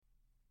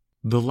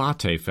The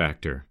Latte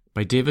Factor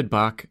by David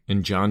Bach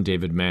and John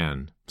David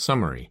Mann.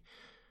 Summary.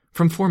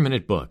 From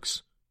 4-Minute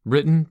Books.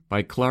 Written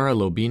by Clara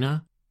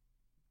Lobina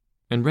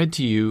and read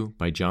to you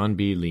by John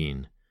B.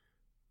 Lean.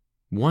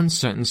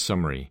 One-sentence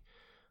summary.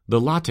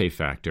 The Latte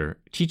Factor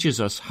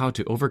teaches us how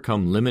to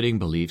overcome limiting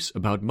beliefs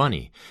about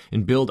money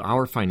and build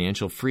our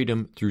financial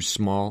freedom through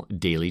small,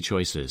 daily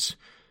choices.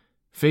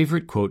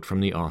 Favorite quote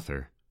from the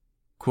author.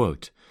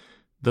 Quote,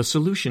 "The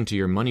solution to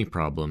your money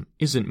problem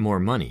isn't more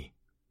money.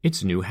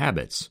 It's new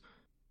habits."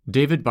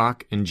 David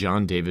Bach and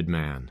John David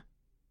Mann.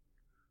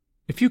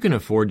 If you can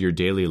afford your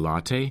daily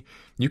latte,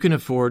 you can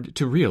afford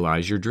to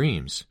realize your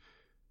dreams.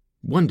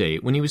 One day,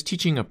 when he was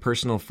teaching a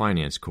personal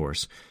finance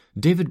course,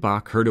 David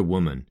Bach heard a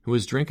woman who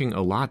was drinking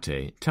a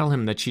latte tell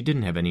him that she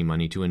didn't have any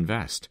money to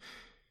invest.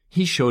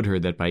 He showed her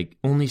that by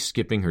only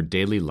skipping her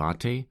daily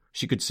latte,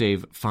 she could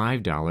save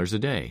 $5 a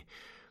day.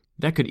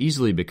 That could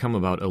easily become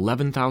about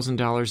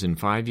 $11,000 in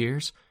 5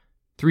 years,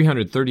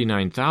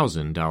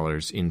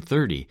 $339,000 in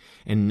 30,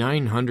 and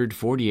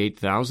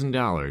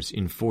 $948,000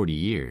 in 40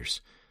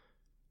 years.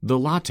 The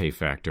Latte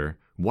Factor,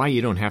 Why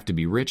You Don't Have to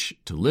Be Rich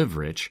to Live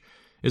Rich,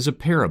 is a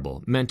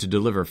parable meant to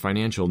deliver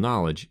financial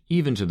knowledge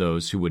even to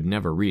those who would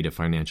never read a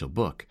financial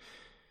book.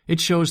 It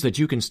shows that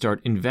you can start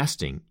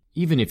investing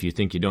even if you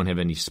think you don't have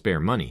any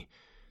spare money.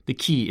 The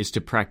key is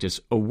to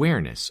practice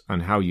awareness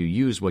on how you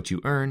use what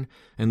you earn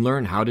and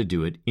learn how to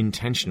do it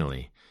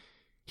intentionally.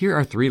 Here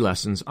are 3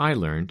 lessons I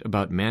learned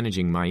about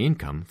managing my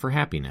income for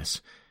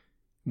happiness.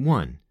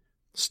 1.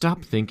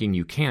 Stop thinking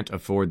you can't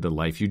afford the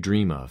life you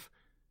dream of.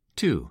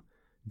 2.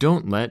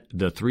 Don't let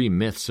the 3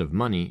 myths of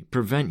money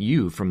prevent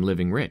you from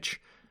living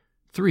rich.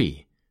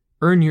 3.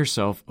 Earn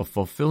yourself a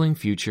fulfilling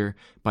future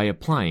by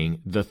applying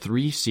the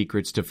 3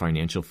 secrets to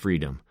financial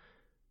freedom.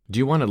 Do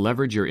you want to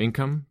leverage your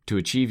income to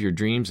achieve your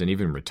dreams and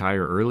even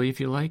retire early if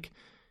you like?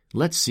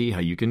 Let's see how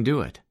you can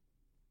do it.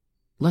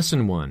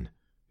 Lesson 1.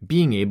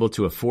 Being able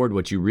to afford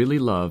what you really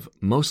love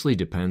mostly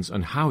depends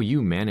on how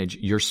you manage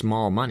your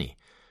small money.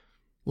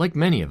 Like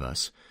many of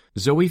us,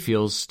 Zoe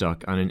feels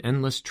stuck on an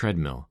endless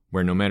treadmill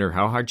where no matter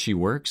how hard she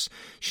works,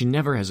 she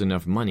never has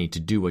enough money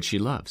to do what she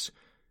loves.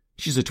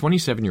 She's a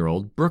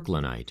 27-year-old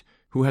Brooklynite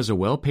who has a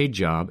well-paid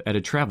job at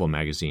a travel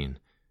magazine.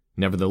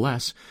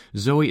 Nevertheless,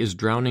 Zoe is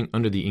drowning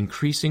under the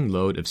increasing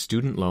load of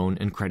student loan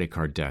and credit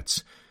card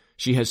debts.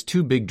 She has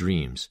 2 big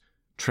dreams,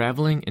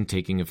 traveling and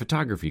taking a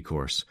photography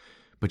course,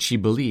 but she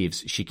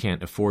believes she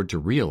can't afford to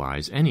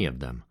realize any of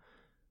them.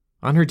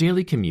 On her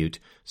daily commute,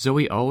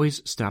 Zoe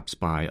always stops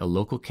by a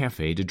local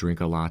cafe to drink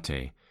a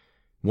latte.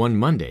 One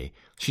Monday,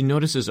 she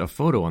notices a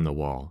photo on the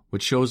wall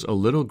which shows a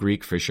little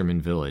Greek fisherman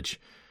village.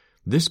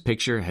 This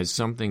picture has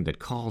something that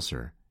calls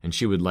her, and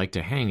she would like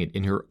to hang it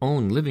in her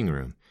own living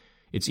room.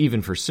 It's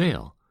even for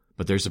sale,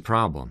 but there's a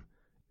problem.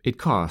 It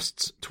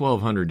costs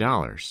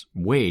 $1,200,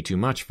 way too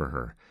much for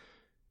her.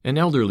 An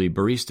elderly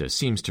barista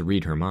seems to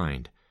read her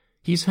mind.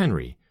 He's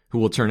Henry, who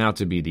will turn out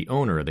to be the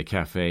owner of the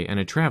cafe and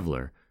a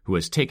traveler who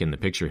has taken the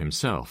picture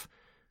himself.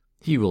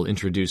 He will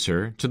introduce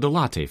her to the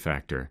Latte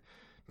Factor.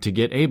 To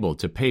get able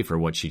to pay for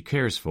what she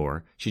cares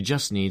for, she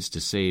just needs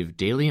to save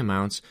daily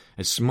amounts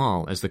as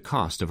small as the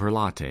cost of her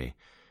latte.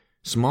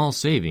 Small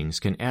savings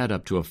can add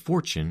up to a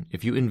fortune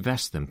if you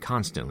invest them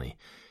constantly.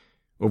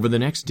 Over the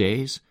next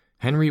days,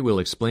 Henry will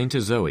explain to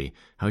Zoe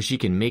how she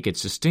can make it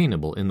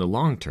sustainable in the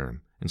long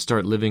term and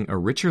start living a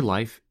richer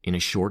life in a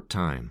short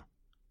time.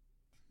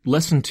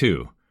 Lesson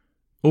 2.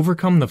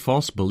 Overcome the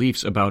false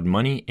beliefs about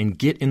money and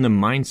get in the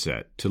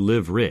mindset to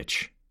live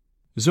rich.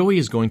 Zoe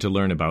is going to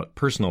learn about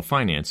personal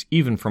finance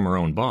even from her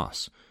own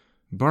boss.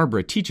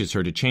 Barbara teaches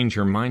her to change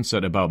her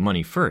mindset about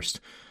money first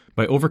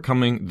by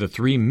overcoming the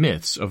 3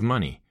 myths of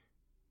money.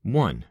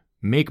 1.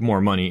 Make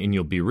more money and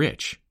you'll be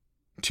rich.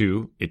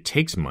 2. It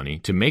takes money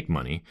to make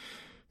money.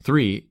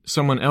 3.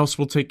 Someone else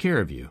will take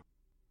care of you.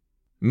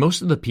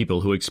 Most of the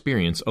people who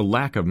experience a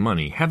lack of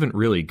money haven't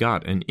really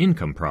got an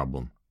income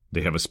problem.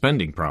 They have a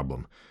spending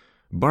problem.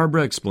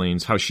 Barbara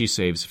explains how she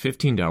saves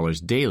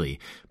 $15 daily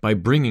by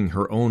bringing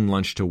her own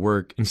lunch to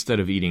work instead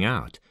of eating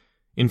out.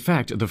 In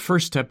fact, the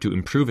first step to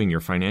improving your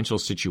financial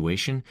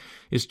situation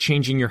is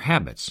changing your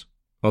habits.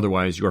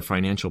 Otherwise, your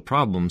financial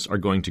problems are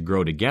going to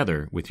grow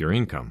together with your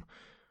income.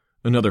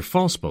 Another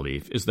false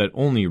belief is that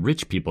only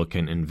rich people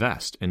can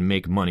invest and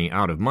make money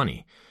out of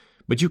money.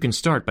 But you can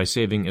start by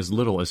saving as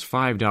little as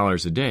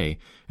 $5 a day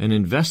and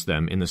invest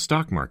them in the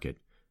stock market.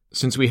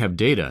 Since we have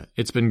data,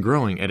 it's been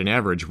growing at an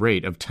average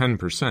rate of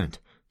 10%,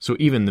 so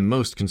even the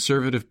most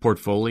conservative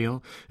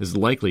portfolio is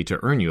likely to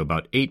earn you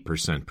about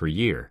 8% per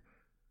year.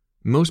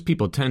 Most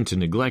people tend to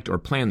neglect or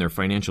plan their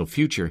financial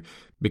future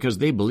because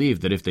they believe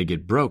that if they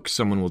get broke,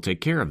 someone will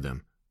take care of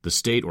them, the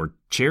state or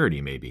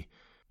charity maybe,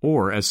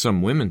 or, as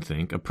some women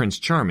think, a Prince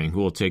Charming who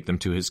will take them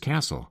to his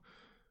castle.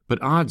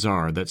 But odds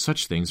are that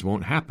such things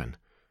won't happen.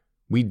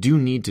 We do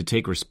need to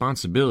take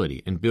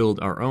responsibility and build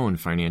our own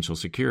financial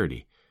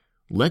security.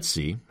 Let's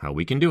see how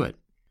we can do it.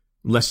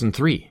 Lesson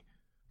 3.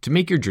 To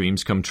make your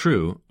dreams come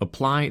true,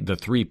 apply the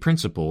 3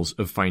 principles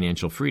of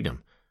financial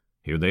freedom.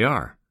 Here they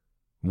are.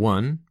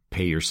 1.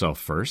 Pay yourself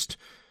first.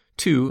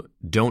 2.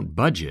 Don't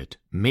budget.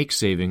 Make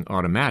saving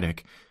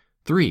automatic.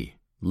 3.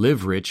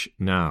 Live rich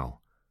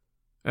now.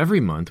 Every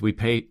month we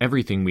pay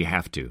everything we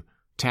have to: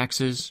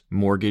 taxes,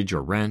 mortgage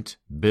or rent,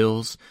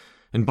 bills,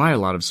 and buy a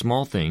lot of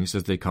small things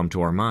as they come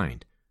to our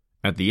mind.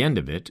 At the end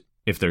of it,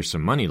 if there's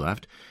some money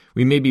left,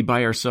 we maybe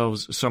buy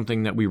ourselves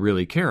something that we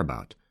really care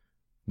about.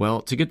 Well,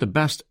 to get the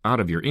best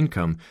out of your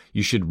income,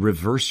 you should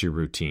reverse your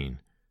routine.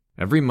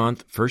 Every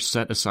month, first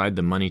set aside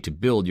the money to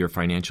build your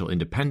financial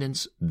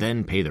independence,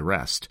 then pay the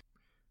rest.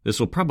 This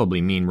will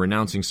probably mean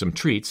renouncing some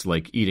treats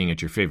like eating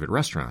at your favorite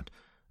restaurant,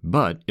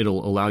 but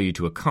it'll allow you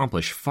to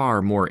accomplish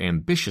far more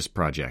ambitious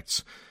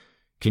projects.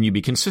 Can you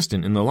be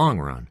consistent in the long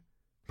run?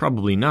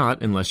 Probably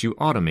not unless you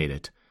automate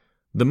it.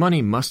 The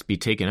money must be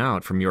taken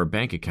out from your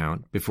bank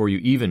account before you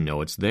even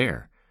know it's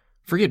there.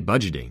 Forget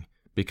budgeting,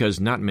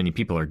 because not many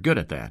people are good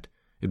at that.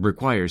 It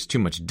requires too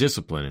much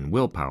discipline and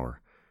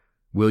willpower.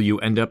 Will you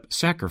end up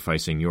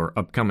sacrificing your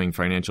upcoming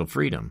financial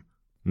freedom?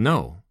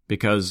 No,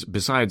 because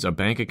besides a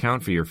bank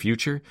account for your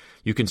future,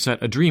 you can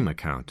set a dream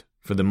account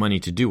for the money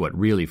to do what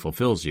really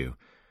fulfills you.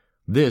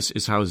 This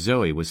is how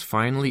Zoe was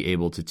finally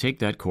able to take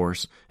that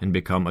course and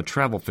become a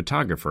travel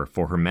photographer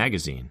for her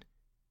magazine.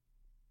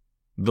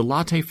 The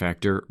Latte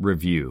Factor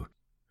Review.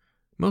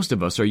 Most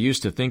of us are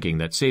used to thinking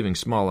that saving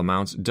small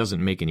amounts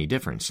doesn't make any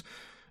difference,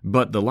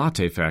 but the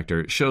Latte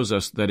Factor shows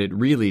us that it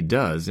really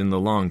does in the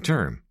long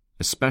term,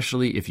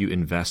 especially if you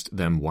invest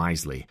them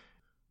wisely.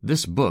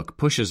 This book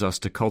pushes us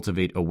to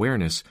cultivate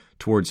awareness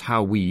towards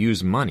how we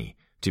use money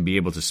to be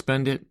able to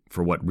spend it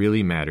for what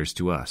really matters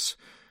to us.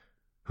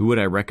 Who would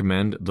I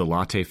recommend the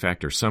Latte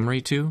Factor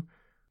summary to?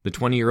 The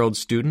 20-year-old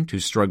student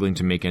who's struggling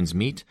to make ends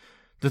meet,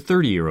 the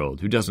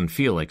 30-year-old who doesn't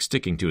feel like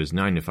sticking to his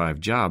 9-to-5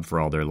 job for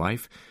all their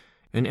life,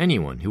 and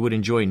anyone who would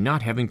enjoy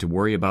not having to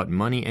worry about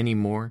money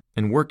anymore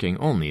and working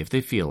only if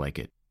they feel like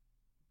it.